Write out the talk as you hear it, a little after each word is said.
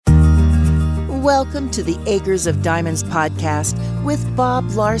Welcome to the Acres of Diamonds podcast with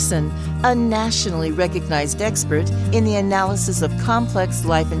Bob Larson, a nationally recognized expert in the analysis of complex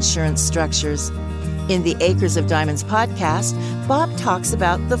life insurance structures. In the Acres of Diamonds podcast, Bob talks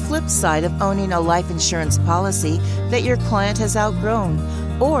about the flip side of owning a life insurance policy that your client has outgrown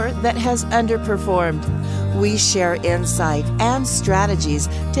or that has underperformed. We share insight and strategies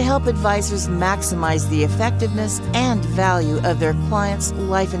to help advisors maximize the effectiveness and value of their clients'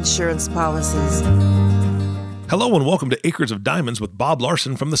 life insurance policies. Hello and welcome to Acres of Diamonds with Bob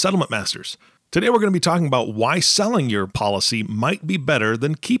Larson from the Settlement Masters. Today we're going to be talking about why selling your policy might be better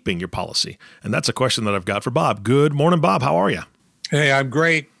than keeping your policy. And that's a question that I've got for Bob. Good morning, Bob. How are you? Hey, I'm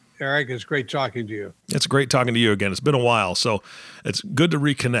great, Eric. It's great talking to you. It's great talking to you again. It's been a while, so it's good to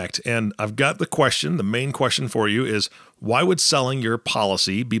reconnect. And I've got the question, the main question for you is, why would selling your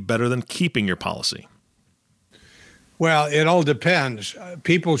policy be better than keeping your policy? Well, it all depends.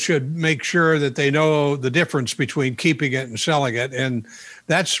 People should make sure that they know the difference between keeping it and selling it. And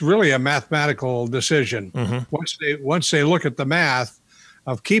that's really a mathematical decision. Mm-hmm. Once they look at the math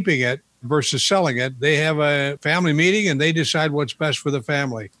of keeping it versus selling it, they have a family meeting and they decide what's best for the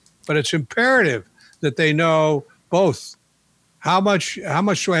family. But it's imperative that they know both. How much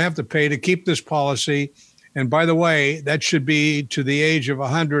do I have to pay to keep this policy? And by the way, that should be to the age of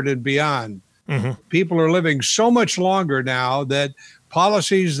 100 and beyond. Mm-hmm. People are living so much longer now that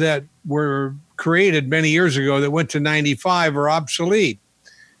policies that were created many years ago that went to 95 are obsolete.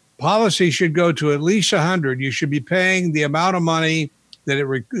 Policy should go to at least 100. You should be paying the amount of money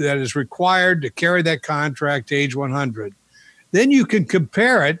that is required to carry that contract to age 100. Then you can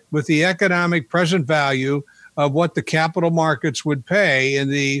compare it with the economic present value of what the capital markets would pay in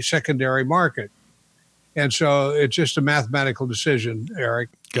the secondary market. And so it's just a mathematical decision, Eric.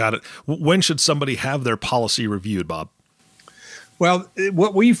 Got it. When should somebody have their policy reviewed, Bob? Well,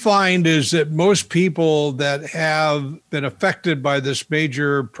 what we find is that most people that have been affected by this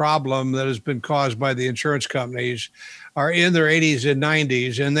major problem that has been caused by the insurance companies are in their 80s and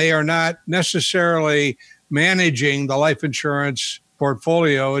 90s, and they are not necessarily managing the life insurance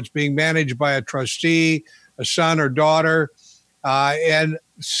portfolio. It's being managed by a trustee, a son or daughter. And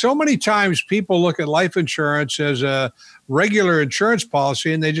so many times people look at life insurance as a regular insurance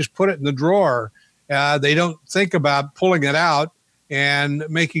policy and they just put it in the drawer. They don't think about pulling it out and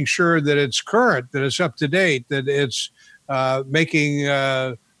making sure that it's current, that it's up to date, that it's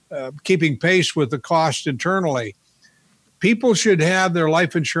keeping pace with the cost internally. People should have their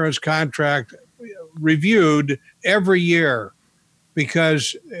life insurance contract reviewed every year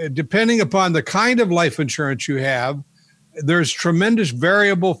because depending upon the kind of life insurance you have, there's tremendous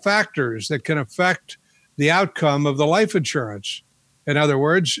variable factors that can affect the outcome of the life insurance. In other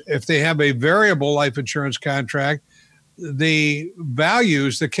words, if they have a variable life insurance contract, the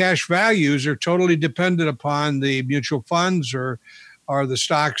values, the cash values are totally dependent upon the mutual funds or the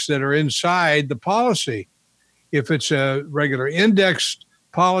stocks that are inside the policy. If it's a regular indexed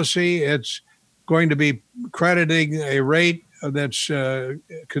policy, it's going to be crediting a rate that's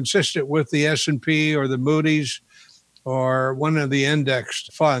consistent with the S&P or the Moody's or one of the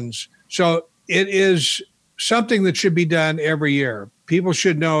indexed funds. So it is something that should be done every year. People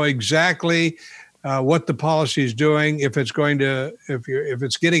should know exactly what the policy is doing, if it's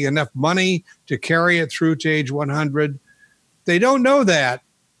getting enough money to carry it through to age 100. They don't know that,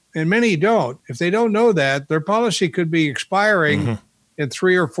 and many don't. If they don't know that, their policy could be expiring in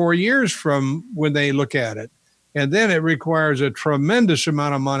 3 or 4 years from when they look at it. And then it requires a tremendous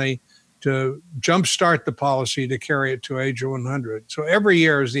amount of money to jumpstart the policy to carry it to age 100. So every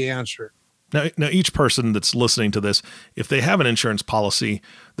year is the answer. Now, each person that's listening to this, if they have an insurance policy,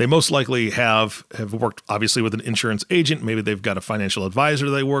 they most likely have worked obviously with an insurance agent. Maybe they've got a financial advisor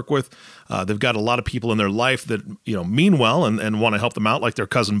they work with. They've got a lot of people in their life that mean well and want to help them out, like their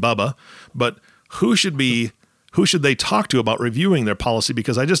cousin Bubba. But who should they talk to about reviewing their policy?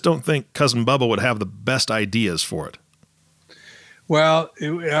 Because I just don't think cousin Bubba would have the best ideas for it. Well,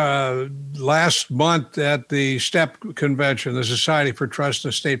 last month at the STEP convention, the Society for Trust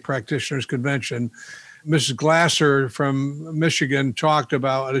and Estate Practitioners Convention, Mrs. Glasser from Michigan talked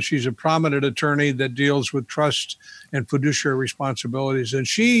about, she's a prominent attorney that deals with trust and fiduciary responsibilities. And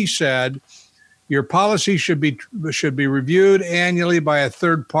she said, your policy should be reviewed annually by a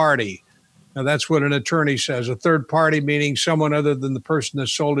third party. Now, that's what an attorney says, a third party meaning someone other than the person that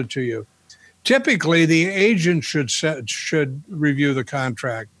sold it to you. Typically, the agent should review the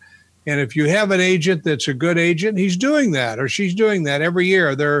contract. And if you have an agent that's a good agent, he's doing that or she's doing that every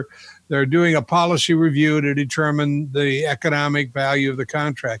year. They're doing a policy review to determine the economic value of the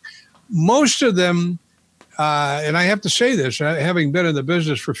contract. Most of them and I have to say this, having been in the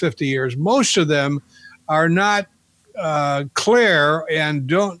business for 50 years, most of them are not clear and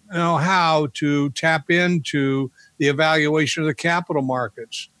don't know how to tap into the evaluation of the capital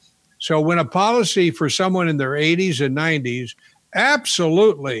markets. So when a policy for someone in their 80s and 90s,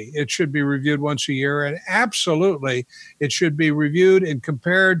 absolutely it should be reviewed once a year, and absolutely it should be reviewed and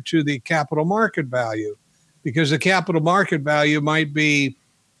compared to the capital market value, because the capital market value might be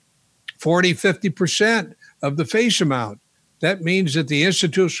 40, 50% of the face amount. That means that the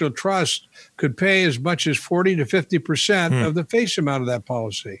institutional trust could pay as much as 40 to 50% of the face amount of that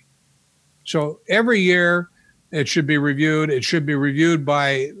policy. So every year it should be reviewed. It should be reviewed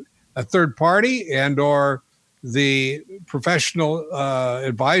by a third party and or the professional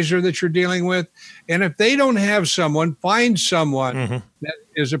advisor that you're dealing with. And if they don't have someone, find someone that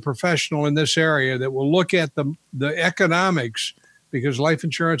is a professional in this area that will look at the economics, because life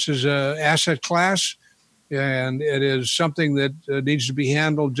insurance is an asset class, and it is something that needs to be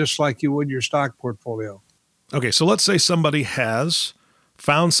handled just like you would your stock portfolio. Okay, so let's say somebody has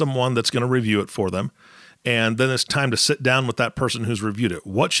found someone that's going to review it for them, and then it's time to sit down with that person who's reviewed it.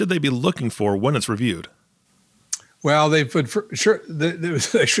 What should they be looking for when it's reviewed? Well, they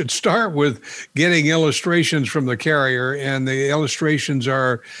should start with getting illustrations from the carrier, and the illustrations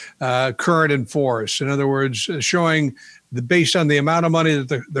are current in force. In other words, showing based on the amount of money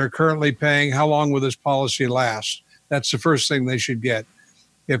that they're currently paying, how long will this policy last? That's the first thing they should get.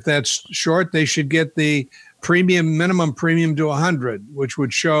 If that's short, they should get the minimum premium to 100, which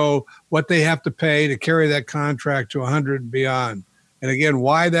would show what they have to pay to carry that contract to 100 and beyond. And again,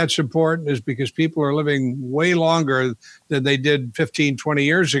 why that's important is because people are living way longer than they did 15, 20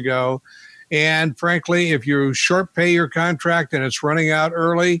 years ago. And frankly, if you short pay your contract and it's running out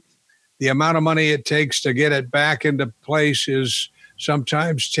early, the amount of money it takes to get it back into place is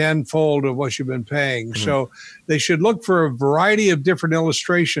sometimes tenfold of what you've been paying. So they should look for a variety of different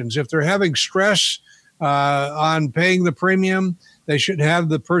illustrations. If they're having stress on paying the premium, they should have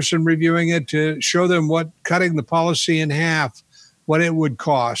the person reviewing it to show them what cutting the policy in half, what it would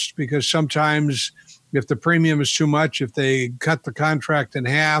cost. Because sometimes if the premium is too much, if they cut the contract in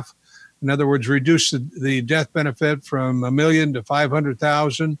half, in other words, reduce the death benefit from $1 million to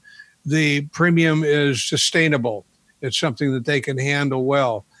 $500,000, the premium is sustainable. It's something that they can handle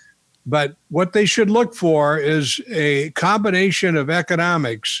well. But what they should look for is a combination of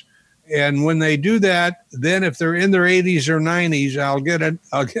economics. And when they do that, then if they're in their 80s or 90s, I'll get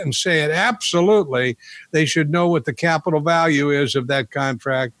and say it, absolutely, they should know what the capital value is of that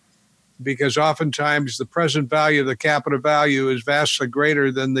contract, because oftentimes the present value of the capital value is vastly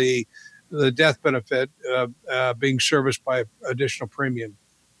greater than the death benefit being serviced by additional premium.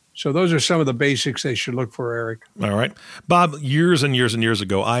 So those are some of the basics they should look for, Eric. All right. Bob, years and years and years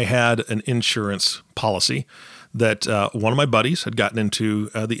ago, I had an insurance policy that one of my buddies had gotten into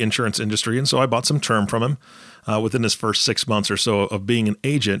the insurance industry, and so I bought some term from him within his first 6 months or so of being an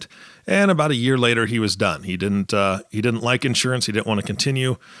agent. And about a year later, he was done. He didn't like insurance. He didn't want to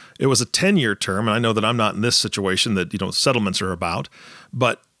continue. It was a 10-year term, and I know that I'm not in this situation that settlements are about,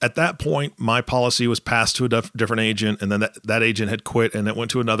 but at that point, my policy was passed to a different agent, and then that agent had quit, and it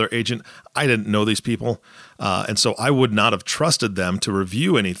went to another agent. I didn't know these people, and so I would not have trusted them to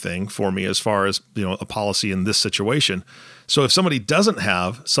review anything for me as far as a policy in this situation. So if somebody doesn't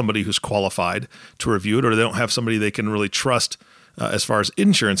have somebody who's qualified to review it, or they don't have somebody they can really trust as far as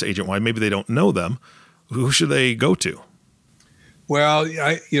insurance agent-wise, maybe they don't know them, who should they go to? Well,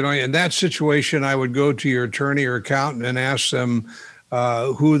 in that situation, I would go to your attorney or accountant and ask them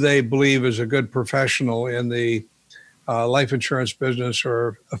who they believe is a good professional in the life insurance business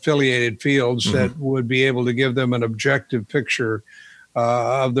or affiliated fields that would be able to give them an objective picture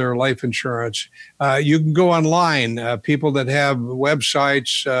of their life insurance. You can go online. People that have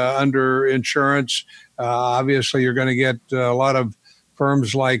websites under insurance, obviously you're going to get a lot of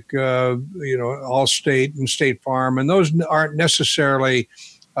firms like Allstate and State Farm, and those aren't necessarily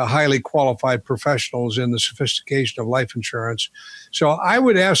highly qualified professionals in the sophistication of life insurance. So I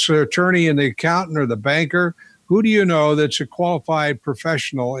would ask the attorney and the accountant or the banker, who do you know that's a qualified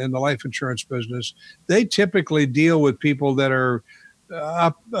professional in the life insurance business? They typically deal with people that are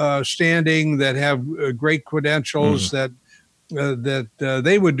upstanding, that have great credentials, that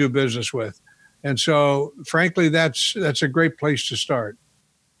they would do business with. And so, frankly, that's a great place to start.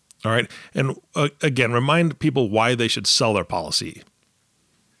 All right. And again, remind people why they should sell their policy.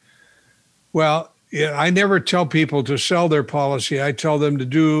 Well, I never tell people to sell their policy. I tell them to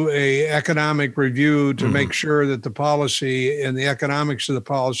do a economic review to make sure that the policy and the economics of the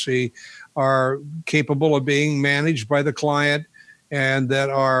policy are capable of being managed by the client, and that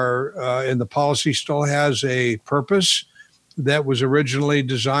are, and the policy still has a purpose that was originally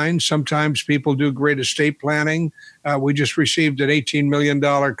designed. Sometimes people do great estate planning. We just received an $18 million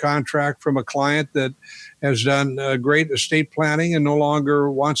contract from a client that has done great estate planning and no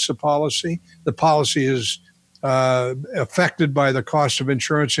longer wants the policy. The policy is affected by the cost of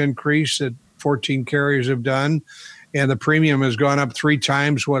insurance increase that 14 carriers have done, and the premium has gone up 3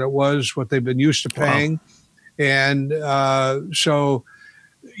 times what they've been used to paying. Wow. And so,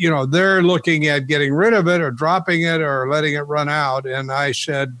 they're looking at getting rid of it or dropping it or letting it run out. And I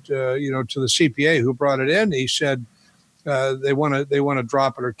said, to the CPA who brought it in, he said they want to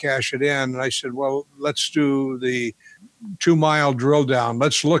drop it or cash it in. And I said, well, let's do the 2-mile drill down.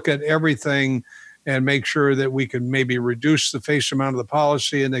 Let's look at everything and make sure that we can maybe reduce the face amount of the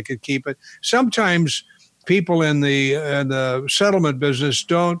policy and they could keep it. Sometimes people in the settlement business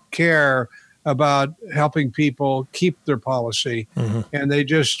don't care about helping people keep their policy, and they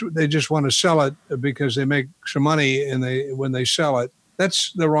just want to sell it because they make some money when they sell it.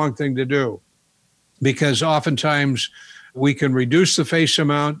 That's the wrong thing to do, because oftentimes we can reduce the face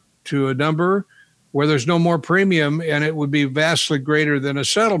amount to a number where there's no more premium, and it would be vastly greater than a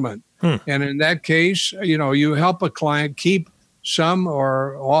settlement. And in that case, you help a client keep some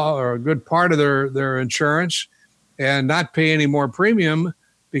or a good part of their insurance and not pay any more premium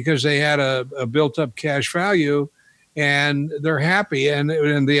because they had a built-up cash value, and they're happy. And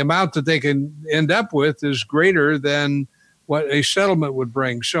the amount that they can end up with is greater than what a settlement would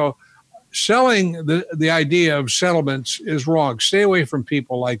bring. So selling the idea of settlements is wrong. Stay away from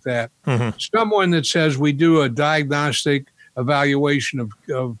people like that. Someone that says we do a diagnostic evaluation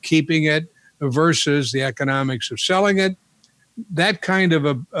of keeping it versus the economics of selling it, that kind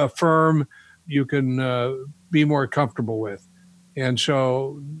of a firm you can be more comfortable with. And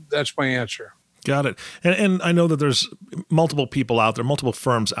so that's my answer. Got it. And I know that there's multiple people out there, multiple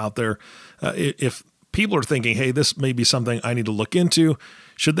firms out there. If people are thinking, hey, this may be something I need to look into,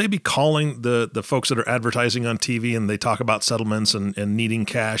 should they be calling the folks that are advertising on TV and they talk about settlements and needing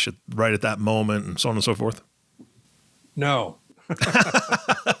cash right at that moment and so on and so forth? No.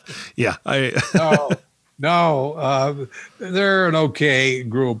 Yeah. No, they're an okay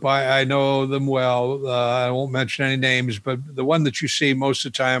group. I know them well. I won't mention any names, but the one that you see most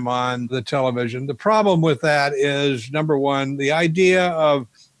of the time on the television. The problem with that is, number one, the idea of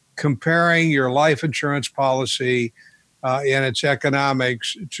comparing your life insurance policy and its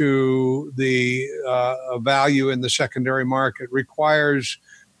economics to the value in the secondary market requires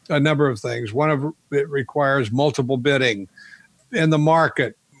a number of things. One of it requires multiple bidding in the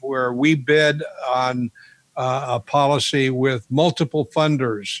market, where we bid on a policy with multiple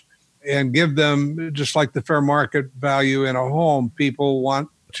funders and give them, just like the fair market value in a home, people want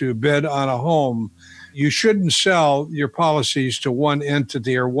to bid on a home. You shouldn't sell your policies to one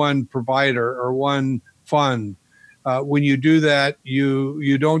entity or one provider or one fund. When you do that,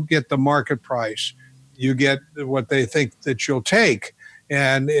 you don't get the market price. You get what they think that you'll take,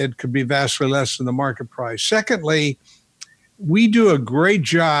 and it could be vastly less than the market price. Secondly, we do a great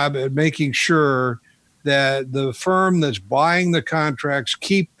job at making sure that the firm that's buying the contracts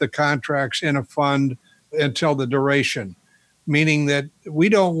keep the contracts in a fund until the duration, meaning that we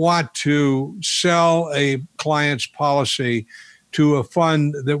don't want to sell a client's policy to a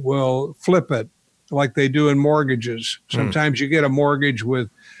fund that will flip it like they do in mortgages. Sometimes you get a mortgage with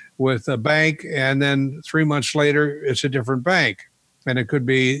a bank, and then 3 months later, it's a different bank, and it could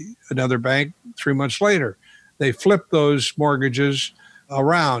be another bank 3 months later. They flip those mortgages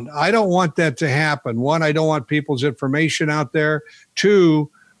around. I don't want that to happen. One, I don't want people's information out there. Two,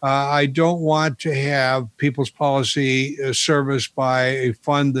 I don't want to have people's policy serviced by a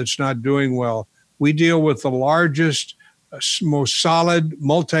fund that's not doing well. We deal with the largest, most solid,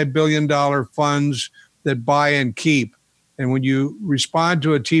 multi-billion-dollar funds that buy and keep. And when you respond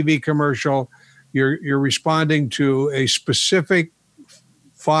to a TV commercial, you're responding to a specific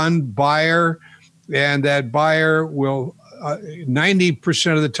fund buyer, and that buyer will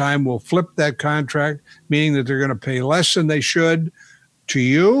 90% of the time will flip that contract, meaning that they're going to pay less than they should to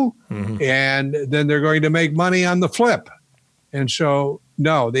you, and then they're going to make money on the flip. And so,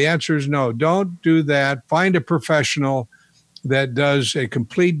 no, the answer is no. Don't do that. Find a professional that does a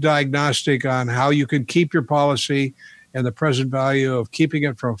complete diagnostic on how you can keep your policy and the present value of keeping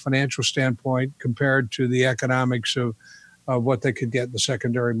it from a financial standpoint compared to the economics of what they could get in the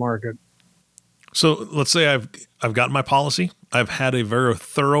secondary market. So let's say I've got my policy. I've had a very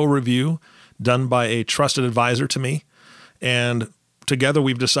thorough review done by a trusted advisor to me, and together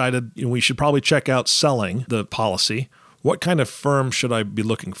we've decided we should probably check out selling the policy. What kind of firm should I be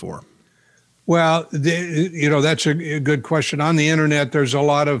looking for? Well, that's a good question. On the internet, there's a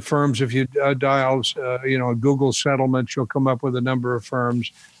lot of firms. If you dial, Google settlements, you'll come up with a number of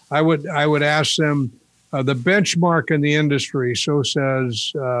firms. I would ask them the benchmark in the industry. So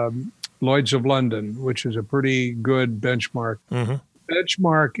says Lloyd's of London, which is a pretty good benchmark. Mm-hmm.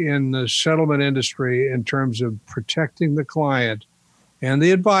 Benchmark in the settlement industry in terms of protecting the client and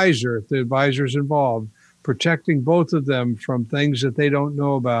the advisor, if the advisor's involved, protecting both of them from things that they don't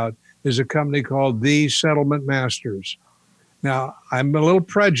know about, is a company called The Settlement Masters. Now, I'm a little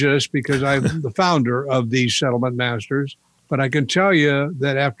prejudiced because I'm the founder of The Settlement Masters, but I can tell you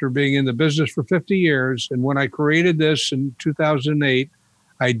that after being in the business for 50 years, and when I created this in 2008,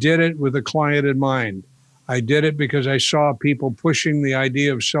 I did it with a client in mind. I did it because I saw people pushing the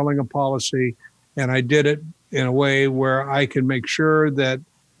idea of selling a policy, and I did it in a way where I can make sure that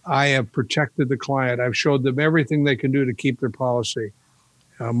I have protected the client. I've showed them everything they can do to keep their policy.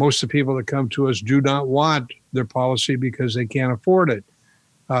 Most of the people that come to us do not want their policy because they can't afford it.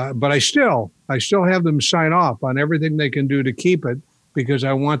 But I still have them sign off on everything they can do to keep it, because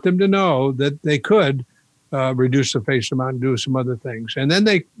I want them to know that they could reduce the face amount and do some other things. And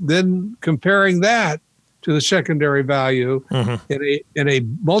then comparing that to the secondary value in a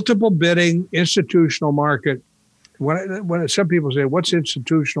multiple bidding institutional market. When some people say, "What's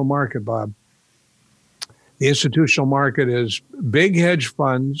institutional market, Bob?" The institutional market is big hedge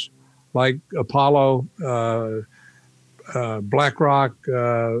funds like Apollo, BlackRock.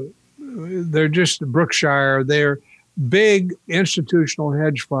 They're just Berkshire. They're big institutional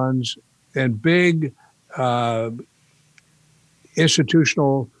hedge funds and big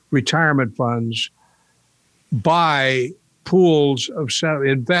institutional retirement funds buy pools of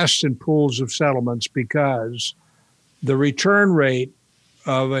invest in pools of settlements, because the return rate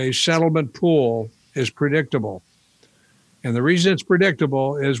of a settlement pool is predictable. And the reason it's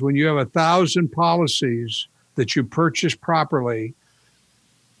predictable is when you have 1,000 policies that you purchase properly,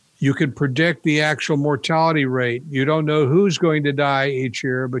 you can predict the actual mortality rate. You don't know who's going to die each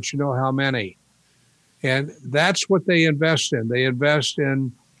year, but you know how many. And that's what they invest in. They invest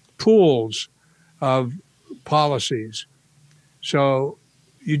in pools of policies. So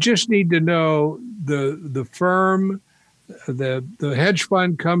you just need to know the firm. The hedge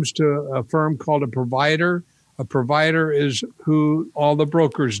fund comes to a firm called a provider. A provider is who all the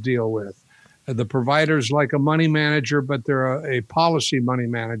brokers deal with. The provider's like a money manager, but they're a policy money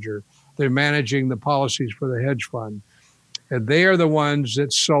manager. They're managing the policies for the hedge fund. And they are the ones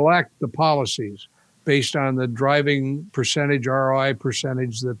that select the policies based on the driving percentage, ROI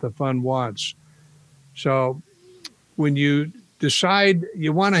percentage that the fund wants. So when you decide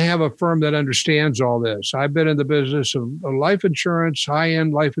you want to have a firm that understands all this. I've been in the business of life insurance,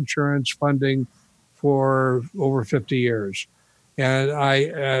 high-end life insurance funding for over 50 years. And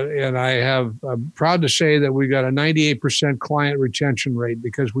I'm proud to say that we got a 98% client retention rate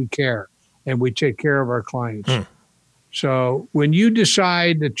because we care and we take care of our clients. So when you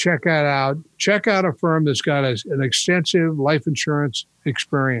decide to check out a firm that's got an extensive life insurance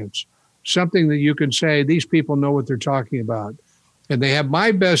experience, something that you can say, these people know what they're talking about. And they have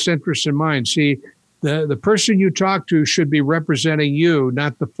my best interest in mind. See, the person you talk to should be representing you,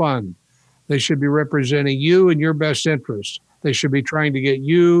 not the fund. They should be representing you and your best interest. They should be trying to get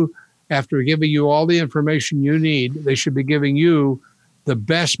you, after giving you all the information you need, they should be giving you the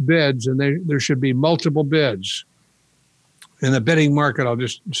best bids, and there should be multiple bids. In the bidding market, I'll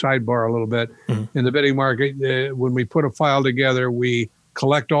just sidebar a little bit. Mm-hmm. In the bidding market, when we put a file together, we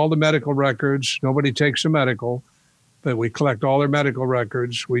collect all the medical records. Nobody takes a medical, but we collect all their medical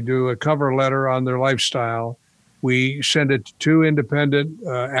records. We do a cover letter on their lifestyle. We send it to 2 independent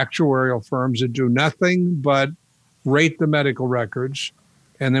actuarial firms that do nothing but rate the medical records.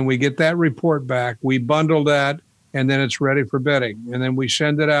 And then we get that report back. We bundle that, and then it's ready for bidding. And then we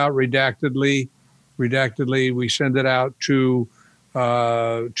send it out redactedly. We send it out to 2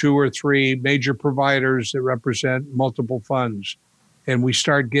 or 3 major providers that represent multiple funds. And we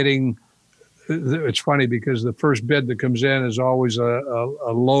start getting, it's funny because the first bid that comes in is always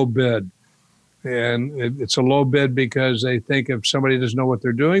a low bid. And it's a low bid because they think if somebody doesn't know what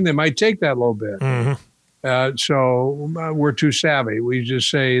they're doing, they might take that low bid. Mm-hmm. So we're too savvy. We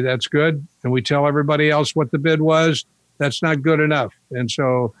just say, that's good. And we tell everybody else what the bid was. That's not good enough. And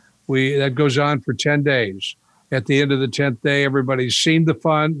so that goes on for 10 days. At the end of the 10th day, everybody's seen the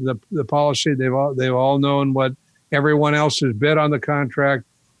fund, the policy. They've all known what everyone else has bid on the contract.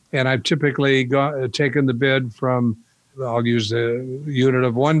 And I've typically taken the bid from, I'll use the unit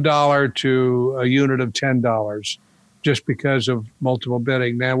of $1 to a unit of $10, just because of multiple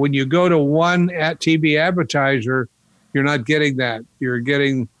bidding. Now, when you go to one TV advertiser, you're not getting that. You're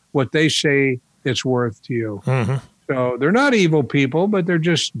getting what they say it's worth to you. Mm-hmm. So they're not evil people, but they're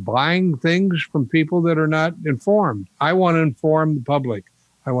just buying things from people that are not informed. I want to inform the public.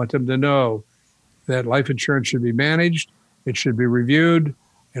 I want them to know that life insurance should be managed. It should be reviewed.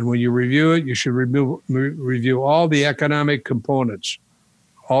 And when you review it, you should review all the economic components,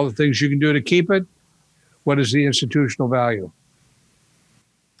 all the things you can do to keep it. What is the institutional value?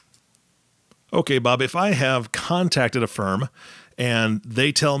 Okay, Bob, if I have contacted a firm and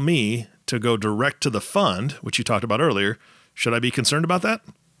they tell me to go direct to the fund, which you talked about earlier, should I be concerned about that?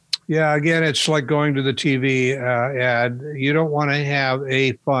 Yeah, again, it's like going to the TV ad. You don't want to have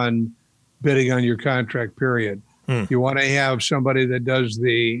a fund bidding on your contract, period. You want to have somebody that does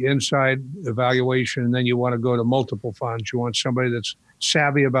the inside evaluation, and then you want to go to multiple funds. You want somebody that's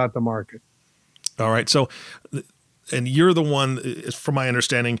savvy about the market. All right. So, and you're the one, from my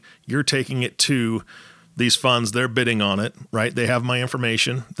understanding, you're taking it to these funds. They're bidding on it, right? They have my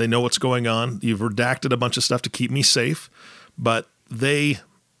information. They know what's going on. You've redacted a bunch of stuff to keep me safe, but they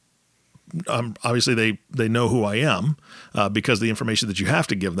obviously they know who I am because of the information that you have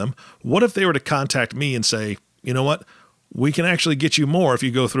to give them. What if they were to contact me and say, you know what, we can actually get you more if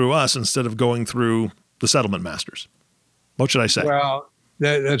you go through us instead of going through the settlement masters? What should I say? Well,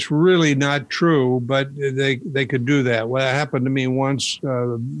 that's really not true, but they could do that. Well, that happened to me once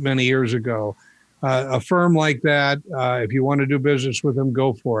many years ago. A firm like that, if you want to do business with them,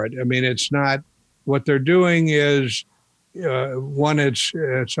 go for it. I mean, it's not, what they're doing is, one, it's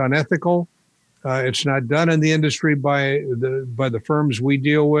unethical. It's not done in the industry by the firms we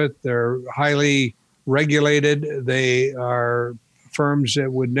deal with. They're highly regulated. They are firms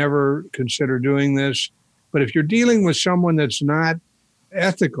that would never consider doing this. But if you're dealing with someone that's not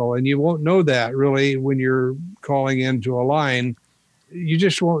ethical, and you won't know that really when you're calling into a line, you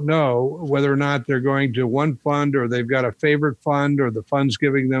just won't know whether or not they're going to one fund or they've got a favorite fund or the fund's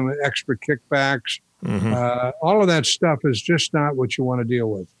giving them extra kickbacks. Mm-hmm. All of that stuff is just not what you want to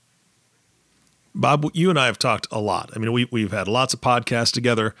deal with. Bob, you and I have talked a lot. I mean, we've had lots of podcasts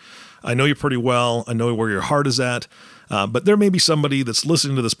together. I know you pretty well. I know where your heart is at. But there may be somebody that's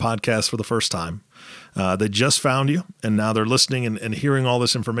listening to this podcast for the first time. They just found you, and now they're listening and hearing all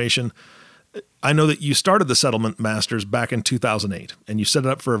this information. I know that you started the Settlement Masters back in 2008, and you set it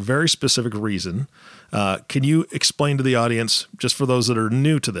up for a very specific reason. Can you explain to the audience, just for those that are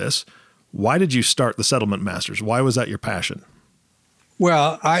new to this, why did you start the Settlement Masters? Why was that your passion?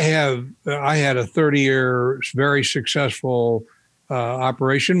 Well, I had a 30-year, very successful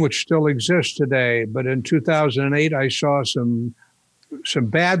operation, which still exists today. But in 2008, I saw some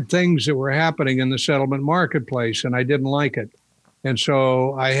bad things that were happening in the settlement marketplace, and I didn't like it. And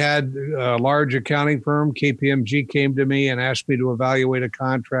so I had a large accounting firm, KPMG, came to me and asked me to evaluate a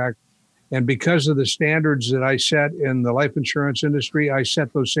contract. And because of the standards that I set in the life insurance industry, I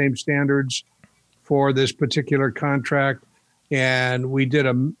set those same standards for this particular contract. And we did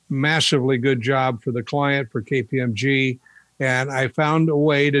a massively good job for the client, for KPMG. And I found a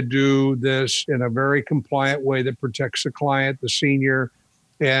way to do this in a very compliant way that protects the client, the senior,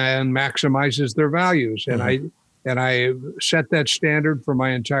 and maximizes their values. Mm-hmm. And I set that standard for my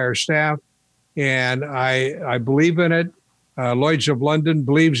entire staff, and I believe in it. Lloyd's of London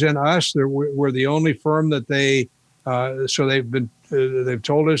believes in us. We're the only firm that they've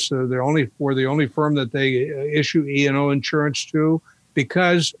told us we're the only firm that they issue E&O insurance to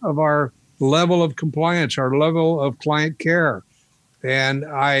because of our level of compliance, our level of client care. And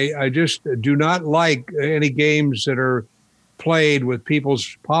I just do not like any games that are played with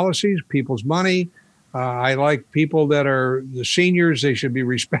people's policies, people's money. I like people that are the seniors. They should be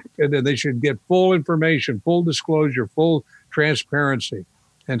respected, and they should get full information, full disclosure, full transparency.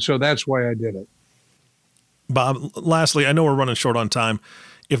 And so that's why I did it. Bob, lastly, I know we're running short on time.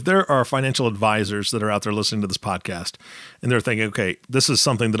 If there are financial advisors that are out there listening to this podcast and they're thinking, okay, this is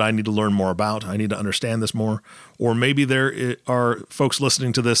something that I need to learn more about, I need to understand this more, or maybe there are folks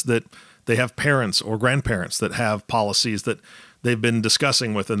listening to this that they have parents or grandparents that have policies that they've been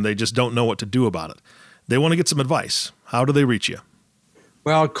discussing with and they just don't know what to do about it. They want to get some advice. How do they reach you?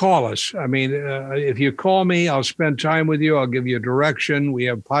 Well, call us. I mean, if you call me, I'll spend time with you. I'll give you direction. We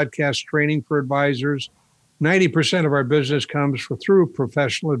have podcast training for advisors. 90% of our business comes through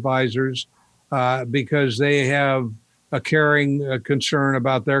professional advisors because they have a caring concern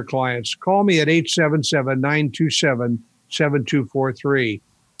about their clients. Call me at 877-927-7243.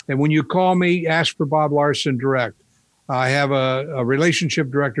 And when you call me, ask for Bob Larson direct. I have a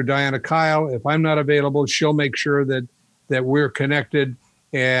relationship director, Diana Kyle. If I'm not available, she'll make sure that we're connected.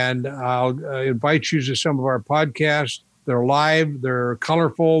 And I'll invite you to some of our podcasts. They're live, they're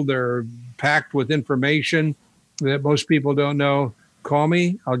colorful, they're packed with information that most people don't know. call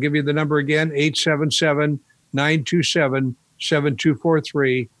me. I'll give you the number again,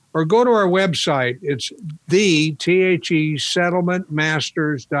 877-927-7243, or go to our website. It's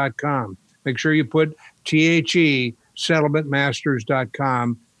settlementmasters.com. Make sure you put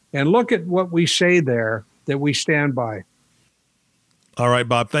settlementmasters.com and look at what we say there that we stand by. All right,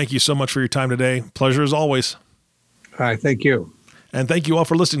 Bob, thank you so much for your time today. Pleasure as always. All right, thank you. And thank you all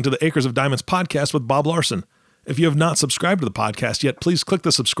for listening to the Acres of Diamonds podcast with Bob Larson. If you have not subscribed to the podcast yet, please click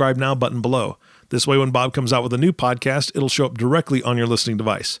the subscribe now button below. This way, when Bob comes out with a new podcast, it'll show up directly on your listening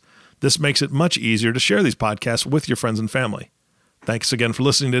device. This makes it much easier to share these podcasts with your friends and family. Thanks again for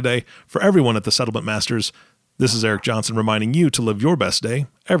listening today. For everyone at the Settlement Masters, this is Eric Johnson reminding you to live your best day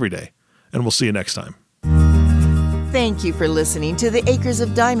every day. And we'll see you next time. Thank you for listening to the Acres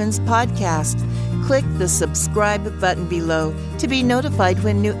of Diamonds podcast. Click the subscribe button below to be notified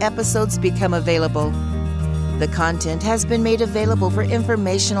when new episodes become available. The content has been made available for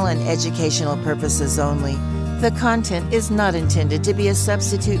informational and educational purposes only. The content is not intended to be a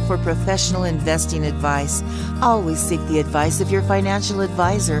substitute for professional investing advice. Always seek the advice of your financial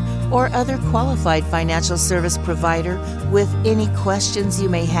advisor or other qualified financial service provider with any questions you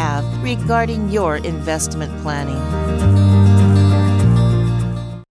may have regarding your investment planning.